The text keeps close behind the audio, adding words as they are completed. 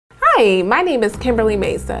Hi, my name is Kimberly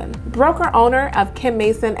Mason, broker owner of Kim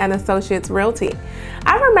Mason and Associates Realty.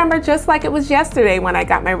 I remember just like it was yesterday when I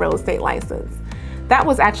got my real estate license. That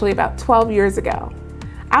was actually about 12 years ago.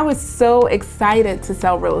 I was so excited to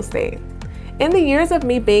sell real estate. In the years of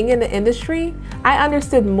me being in the industry, I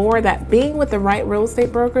understood more that being with the right real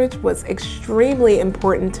estate brokerage was extremely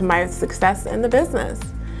important to my success in the business.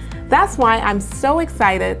 That's why I'm so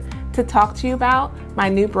excited to talk to you about my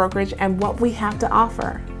new brokerage and what we have to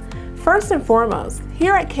offer. First and foremost,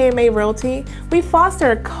 here at KMA Realty, we foster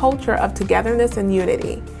a culture of togetherness and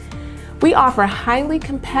unity. We offer highly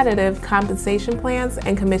competitive compensation plans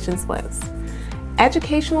and commission splits,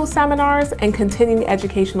 educational seminars, and continuing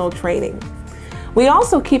educational training. We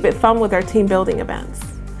also keep it fun with our team building events.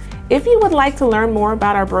 If you would like to learn more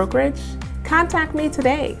about our brokerage, contact me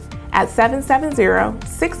today at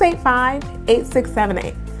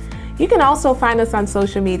 770-685-8678. You can also find us on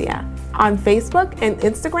social media. On Facebook and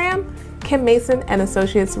Instagram, Kim Mason and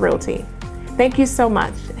Associates Realty. Thank you so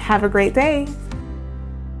much. Have a great day.